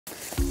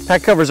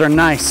Pack covers are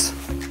nice,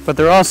 but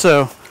they're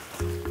also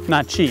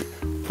not cheap.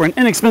 For an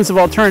inexpensive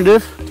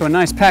alternative to a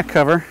nice pack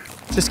cover,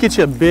 just get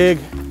you a big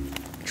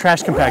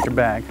trash compactor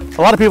bag.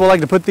 A lot of people like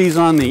to put these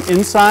on the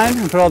inside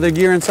and put all their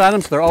gear inside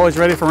them so they're always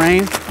ready for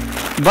rain.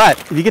 But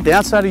if you get the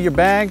outside of your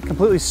bag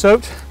completely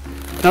soaked,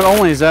 not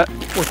only does that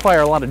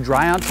require a lot of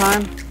dry out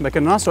time, but it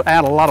can also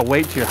add a lot of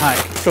weight to your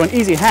hike. So an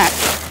easy hack,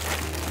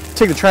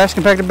 take the trash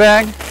compactor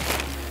bag,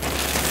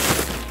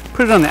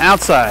 put it on the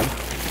outside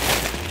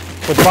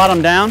with the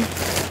bottom down,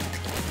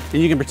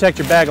 and you can protect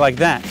your bag like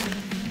that.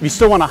 If you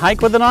still want to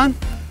hike with it on,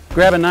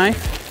 grab a knife,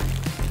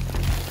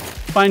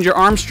 find your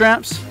arm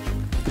straps,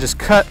 and just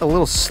cut a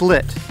little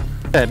slit.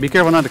 Be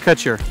careful not to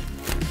cut your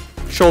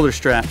shoulder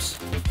straps.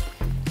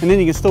 And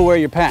then you can still wear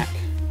your pack.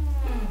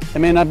 It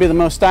may not be the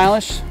most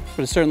stylish,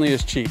 but it certainly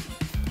is cheap.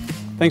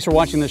 Thanks for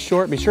watching this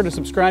short. Be sure to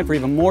subscribe for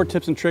even more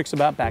tips and tricks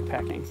about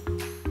backpacking.